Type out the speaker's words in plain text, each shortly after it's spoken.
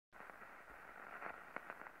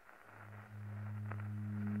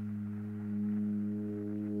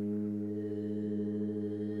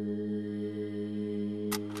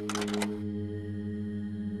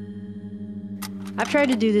I've tried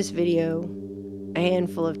to do this video a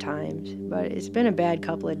handful of times, but it's been a bad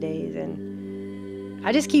couple of days, and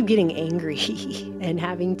I just keep getting angry and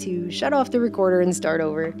having to shut off the recorder and start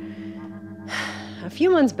over. A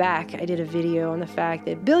few months back, I did a video on the fact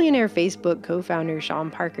that billionaire Facebook co-founder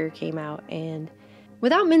Sean Parker came out and,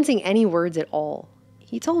 without mincing any words at all,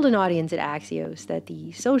 he told an audience at Axios that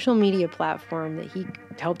the social media platform that he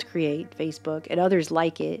helped create, Facebook, and others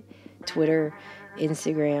like it, Twitter,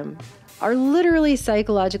 Instagram, are literally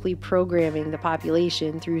psychologically programming the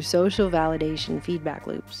population through social validation feedback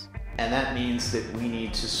loops. And that means that we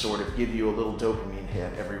need to sort of give you a little dopamine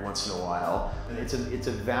hit every once in a while. And it's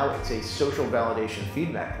a social validation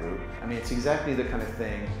feedback loop. I mean, it's exactly the kind of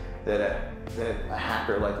thing that a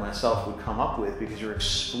hacker like myself would come up with, because you're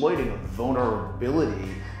exploiting a vulnerability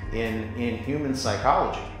in human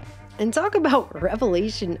psychology. And talk about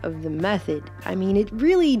revelation of the method. I mean, it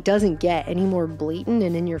really doesn't get any more blatant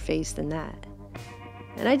and in your face than that.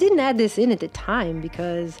 And I didn't add this in at the time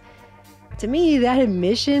because, to me, that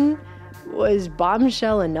admission was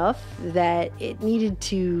bombshell enough that it needed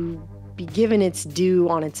to be given its due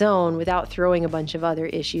on its own without throwing a bunch of other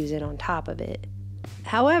issues in on top of it.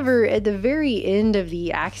 However, at the very end of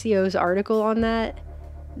the Axios article on that,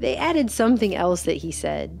 they added something else that he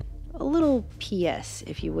said. A little PS,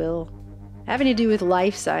 if you will, having to do with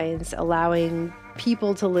life science allowing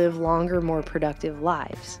people to live longer, more productive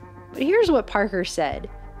lives. But here's what Parker said,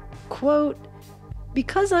 quote,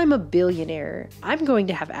 "Because I'm a billionaire, I'm going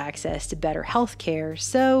to have access to better healthcare,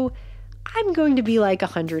 so I'm going to be like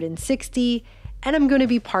 160, and I'm going to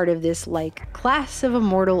be part of this like class of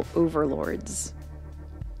immortal overlords."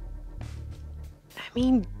 I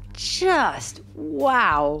mean, just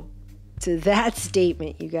wow to that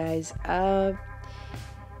statement, you guys.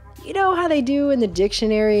 You know how they do in the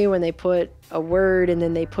dictionary when they put a word and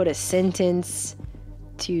then they put a sentence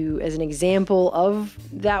as an example of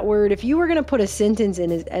that word? If you were going to put a sentence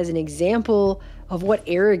in as an example of what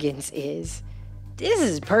arrogance is, this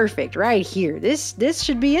is perfect right here. This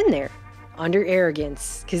should be in there under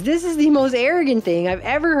arrogance, because this is the most arrogant thing I've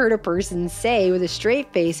ever heard a person say with a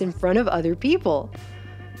straight face in front of other people.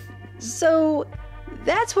 So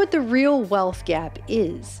that's what the real wealth gap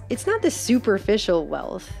is. It's not the superficial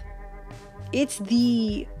wealth. It's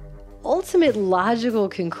the ultimate logical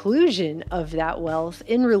conclusion of that wealth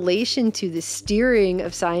in relation to the steering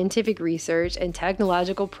of scientific research and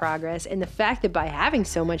technological progress, and the fact that by having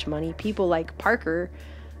so much money, people like Parker,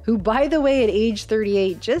 who, by the way, at age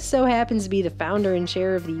 38, just so happens to be the founder and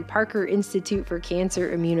chair of the Parker Institute for Cancer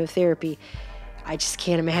Immunotherapy. I just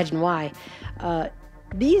can't imagine why.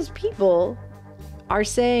 These people are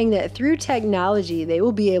saying that through technology, they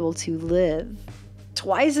will be able to live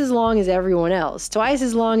twice as long as everyone else, twice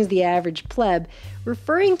as long as the average pleb,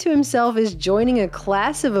 referring to himself as joining a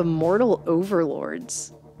class of immortal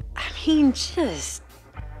overlords. I mean, just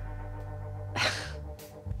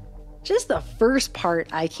the first part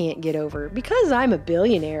I can't get over. Because I'm a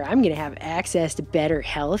billionaire, I'm going to have access to better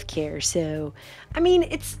healthcare. So, I mean,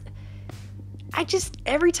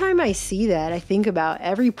 every time I see that, I think about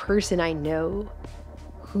every person I know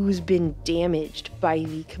who's been damaged by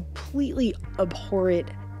the completely abhorrent,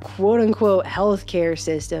 quote-unquote, healthcare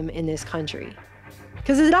system in this country.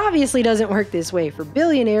 Because it obviously doesn't work this way for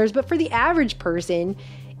billionaires, but for the average person,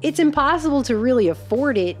 it's impossible to really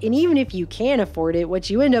afford it. And even if you can afford it, what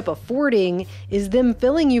you end up affording is them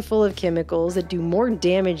filling you full of chemicals that do more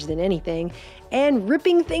damage than anything and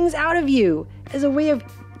ripping things out of you as a way of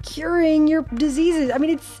curing your diseases. I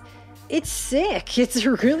mean, it's sick. It's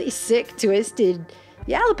really sick, twisted.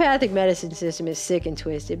 The allopathic medicine system is sick and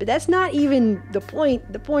twisted, but that's not even the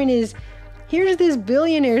point. The point is, here's this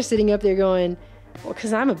billionaire sitting up there going, well,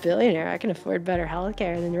 because I'm a billionaire, I can afford better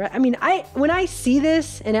healthcare than the rest. I mean, when I see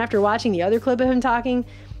this, and after watching the other clip of him talking,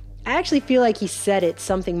 I actually feel like he said it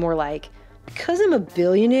something more like, because I'm a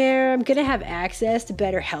billionaire, I'm going to have access to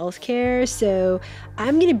better healthcare, so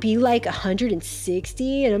I'm going to be like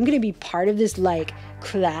 160, and I'm going to be part of this like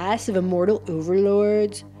class of immortal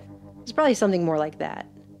overlords. It's probably something more like that.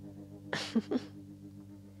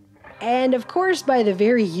 And of course, by the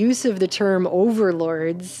very use of the term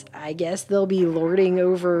overlords, I guess they'll be lording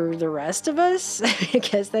over the rest of us. I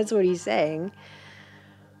guess that's what he's saying.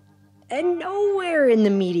 And nowhere in the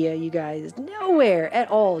media, you guys, nowhere at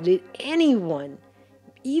all did anyone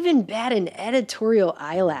even bat an editorial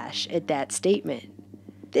eyelash at that statement.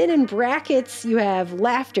 Then in brackets, you have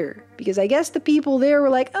laughter, because I guess the people there were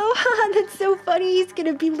like, oh, that's so funny, he's going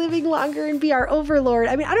to be living longer and be our overlord.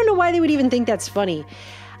 I mean, I don't know why they would even think that's funny.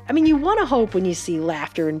 I mean, you want to hope when you see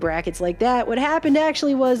laughter in brackets like that. What happened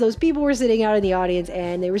actually was those people were sitting out in the audience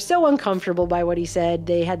and they were so uncomfortable by what he said,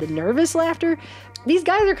 they had the nervous laughter These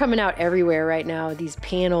guys are coming out everywhere right now, these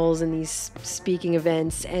panels and these speaking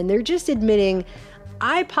events, and they're just admitting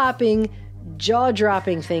eye-popping,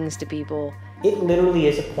 jaw-dropping things to people. It literally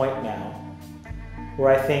is a point now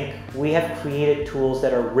where I think we have created tools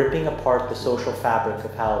that are ripping apart the social fabric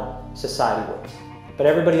of how society works. But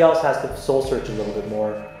everybody else has to soul search a little bit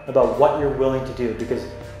more about what you're willing to do, because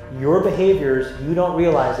your behaviors, you don't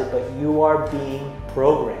realize it, but you are being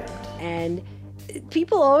programmed. And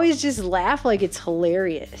people always just laugh like it's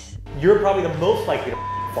hilarious. You're probably the most likely to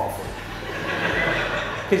fall for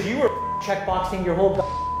it. Because you were checkboxing your whole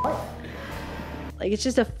life. Like, it's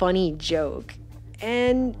just a funny joke.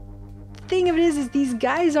 And the thing of it is these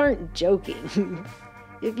guys aren't joking.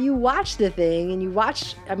 If you watch the thing and you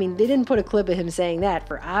watch, I mean, they didn't put a clip of him saying that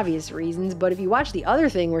for obvious reasons, but if you watch the other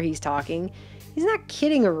thing where he's talking, he's not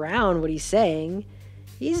kidding around what he's saying.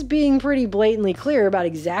 He's being pretty blatantly clear about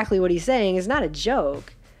exactly what he's saying. It's not a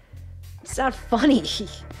joke. It's not funny.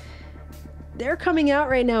 They're coming out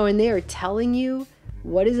right now and they are telling you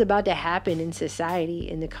what is about to happen in society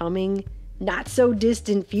in the coming, not so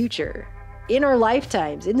distant future. In our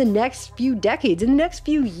lifetimes, in the next few decades, in the next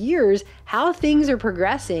few years, how things are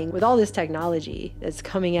progressing with all this technology that's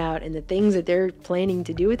coming out and the things that they're planning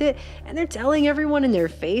to do with it. And they're telling everyone in their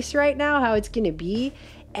face right now how it's going to be.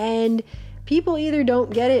 And people either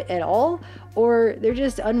don't get it at all, or they're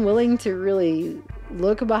just unwilling to really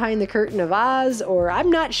look behind the curtain of Oz, or I'm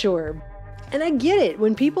not sure. And I get it.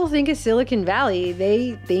 When people think of Silicon Valley,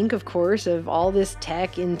 they think, of course, of all this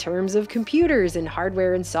tech in terms of computers and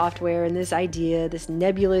hardware and software and this idea, this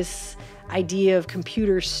nebulous idea of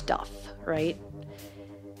computer stuff, right?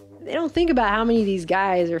 They don't think about how many of these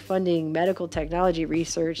guys are funding medical technology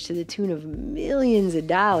research to the tune of millions of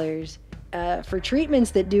dollars for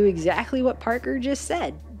treatments that do exactly what Parker just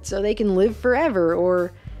said, so they can live forever,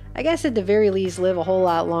 or I guess at the very least live a whole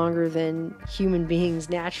lot longer than human beings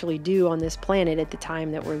naturally do on this planet at the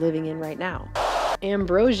time that we're living in right now.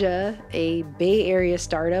 Ambrosia, a Bay Area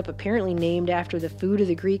startup apparently named after the food of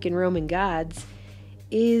the Greek and Roman gods,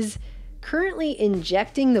 is currently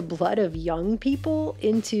injecting the blood of young people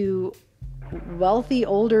into wealthy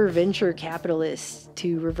older venture capitalists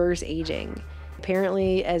to reverse aging,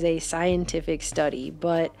 apparently as a scientific study.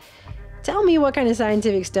 But tell me what kind of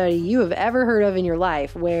scientific study you have ever heard of in your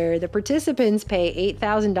life where the participants pay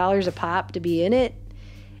 $8,000 a pop to be in it,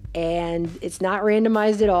 and it's not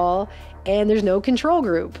randomized at all, and there's no control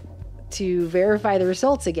group to verify the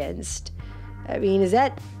results against. I mean, is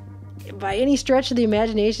that, by any stretch of the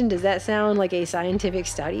imagination, does that sound like a scientific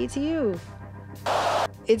study to you?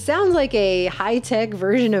 It sounds like a high-tech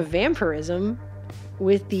version of vampirism,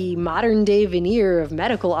 with the modern-day veneer of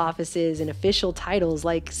medical offices and official titles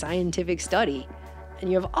like scientific study.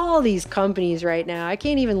 And you have all these companies right now. I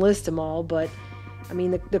can't even list them all, but I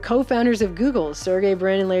mean, the co-founders of Google, Sergey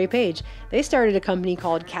Brin and Larry Page, they started a company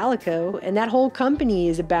called Calico, and that whole company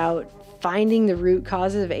is about finding the root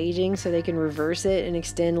causes of aging so they can reverse it and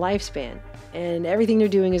extend lifespan. And everything they're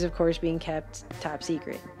doing is, of course, being kept top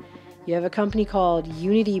secret. You have a company called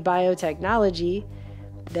Unity Biotechnology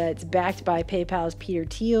that's backed by PayPal's Peter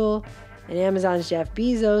Thiel and Amazon's Jeff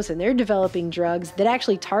Bezos, and they're developing drugs that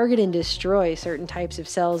actually target and destroy certain types of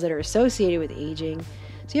cells that are associated with aging.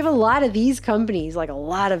 So you have a lot of these companies, like a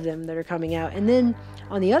lot of them, that are coming out. And then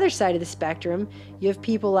on the other side of the spectrum, you have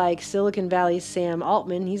people like Silicon Valley's Sam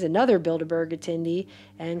Altman. He's another Bilderberg attendee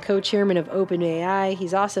and co-chairman of OpenAI.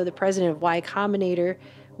 He's also the president of Y Combinator,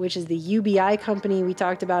 which is the UBI company we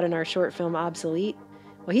talked about in our short film Obsolete.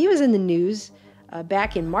 Well, he was in the news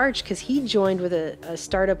back in March because he joined with a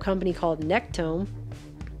startup company called Nectome,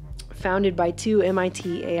 founded by two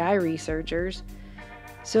MIT AI researchers,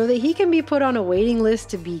 so that he can be put on a waiting list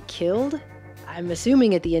to be killed, I'm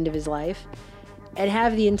assuming at the end of his life, and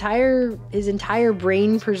have his entire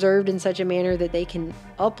brain preserved in such a manner that they can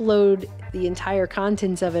upload the entire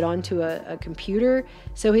contents of it onto a computer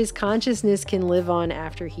so his consciousness can live on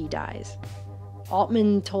after he dies.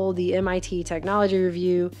 Altman told the MIT Technology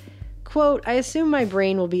Review, quote, "I assume my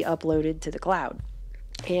brain will be uploaded to the cloud."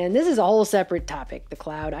 And this is a whole separate topic, the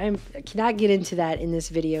cloud. I cannot get into that in this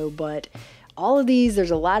video, but all of these,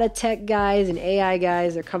 there's a lot of tech guys and AI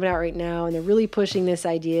guys that are coming out right now, and they're really pushing this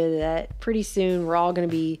idea that pretty soon we're all going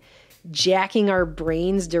to be jacking our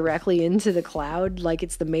brains directly into the cloud like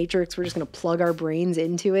it's the Matrix. We're just going to plug our brains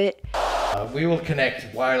into it. We will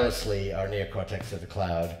connect wirelessly our neocortex to the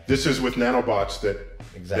cloud. This is with nanobots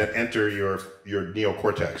that enter your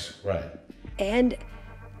neocortex. Right. And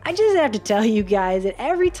I just have to tell you guys that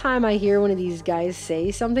every time I hear one of these guys say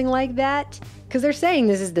something like that, because they're saying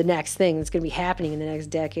this is the next thing that's going to be happening in the next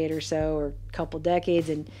decade or so, or a couple decades,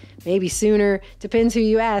 and maybe sooner, depends who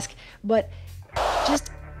you ask, but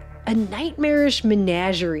Just a nightmarish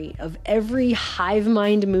menagerie of every hive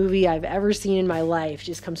mind movie I've ever seen in my life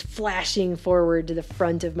just comes flashing forward to the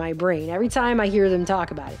front of my brain every time I hear them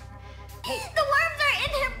talk about it. The worms are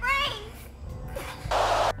in her brain.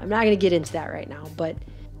 I'm not going to get into that right now, but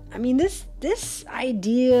I mean, this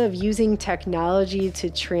idea of using technology to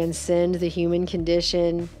transcend the human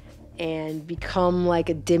condition and become like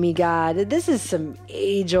a demigod, this is some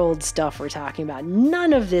age-old stuff we're talking about.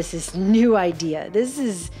 None of this is new idea. This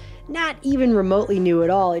is not even remotely new at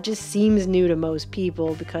all. It just seems new to most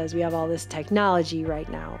people because we have all this technology right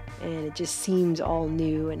now, and it just seems all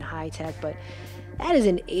new and high-tech, but that is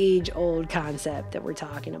an age-old concept that we're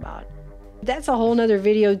talking about. That's a whole nother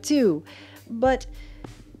video too, but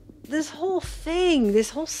this whole thing, this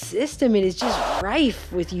whole system, it is just rife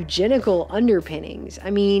with eugenical underpinnings.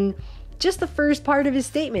 I mean, just the first part of his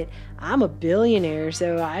statement, I'm a billionaire,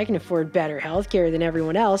 so I can afford better healthcare than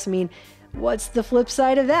everyone else. I mean, what's the flip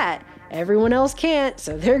side of that? Everyone else can't,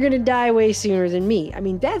 so they're gonna die way sooner than me. I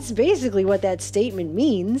mean, that's basically what that statement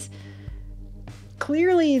means.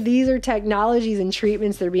 Clearly, these are technologies and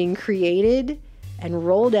treatments that are being created and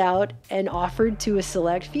rolled out and offered to a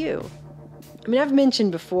select few. I mean, I've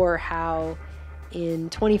mentioned before how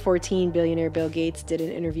in 2014, billionaire Bill Gates did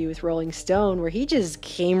an interview with Rolling Stone where he just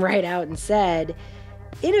came right out and said,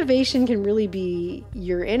 innovation can really be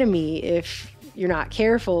your enemy if you're not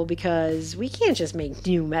careful, because we can't just make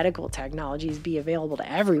new medical technologies be available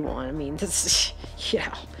to everyone. I mean, this,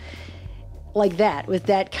 like that, with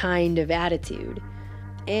that kind of attitude.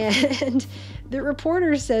 And the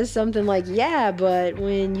reporter says something like, yeah, but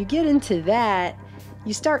when you get into that,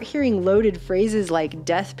 you start hearing loaded phrases like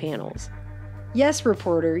death panels. Yes,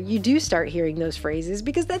 reporter, you do start hearing those phrases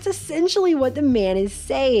because that's essentially what the man is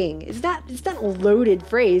saying. It's not a loaded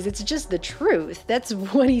phrase, it's just the truth. That's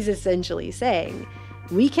what he's essentially saying.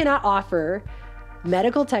 We cannot offer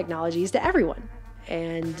medical technologies to everyone,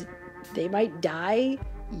 and they might die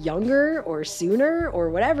younger or sooner or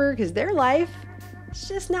whatever because their life, it's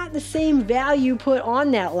just not the same value put on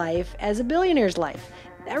that life as a billionaire's life.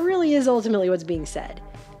 That really is ultimately what's being said.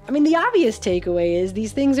 I mean, the obvious takeaway is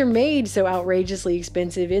these things are made so outrageously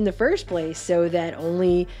expensive in the first place so that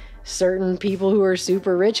only certain people who are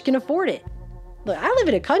super rich can afford it. Look, I live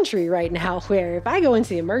in a country right now where if I go into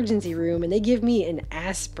the emergency room and they give me an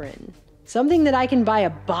aspirin, something that I can buy a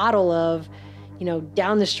bottle of,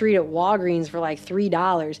 down the street at Walgreens for like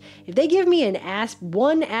 $3, if they give me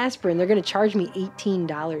one aspirin, they're going to charge me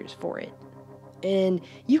 $18 for it. And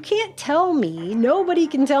you can't tell me, nobody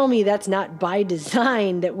can tell me that's not by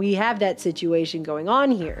design that we have that situation going on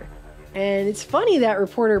here. And it's funny that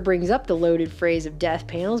reporter brings up the loaded phrase of death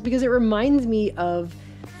panels because it reminds me of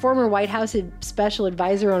former White House special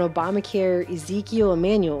advisor on Obamacare, Ezekiel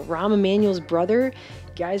Emanuel, Rahm Emanuel's brother.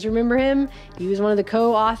 You guys remember him? He was one of the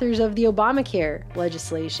co-authors of the Obamacare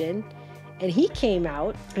legislation. And he came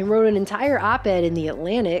out and wrote an entire op-ed in The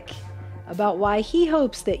Atlantic about why he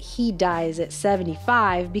hopes that he dies at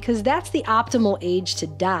 75 because that's the optimal age to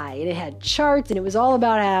die. And it had charts and it was all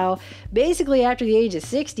about how basically after the age of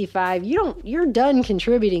 65, you're done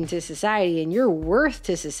contributing to society and your worth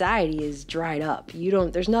to society is dried up.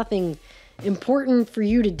 There's nothing important for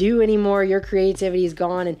you to do anymore. Your creativity is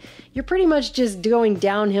gone and you're pretty much just going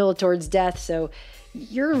downhill towards death. So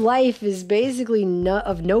your life is basically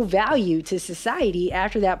of no value to society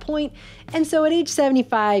after that point. And so at age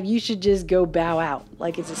 75, you should just go bow out.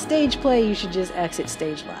 Like it's a stage play, you should just exit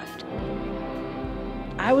stage left.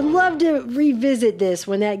 I would love to revisit this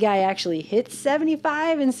when that guy actually hits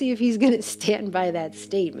 75 and see if he's going to stand by that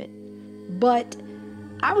statement. But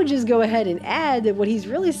I would just go ahead and add that what he's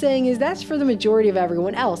really saying is that's for the majority of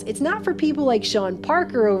everyone else. It's not for people like Sean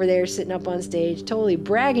Parker over there sitting up on stage totally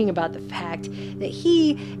bragging about the fact that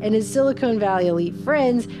he and his Silicon Valley elite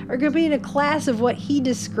friends are going to be in a class of what he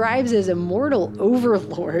describes as immortal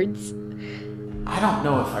overlords. I don't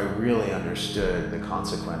know if I really understood the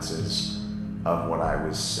consequences of what I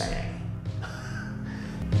was saying.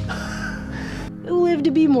 Who live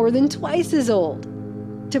to be more than twice as old.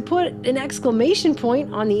 To put an exclamation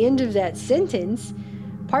point on the end of that sentence,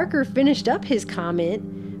 Parker finished up his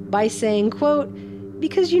comment by saying, quote,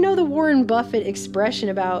 because the Warren Buffett expression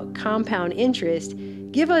about compound interest,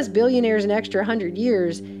 give us billionaires an extra 100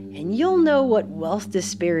 years and you'll know what wealth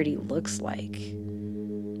disparity looks like.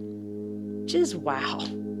 Just wow.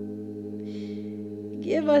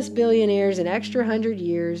 Give us billionaires an extra 100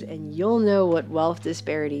 years and you'll know what wealth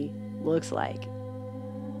disparity looks like.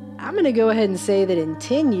 I'm going to go ahead and say that in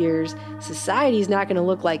 10 years, society is not going to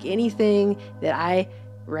look like anything that I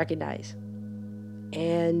recognize.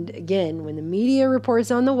 And again, when the media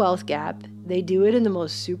reports on the wealth gap, they do it in the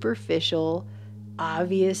most superficial,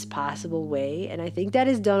 obvious possible way, and I think that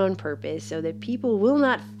is done on purpose so that people will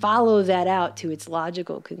not follow that out to its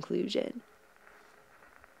logical conclusion.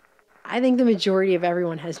 I think the majority of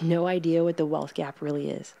everyone has no idea what the wealth gap really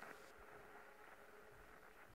is.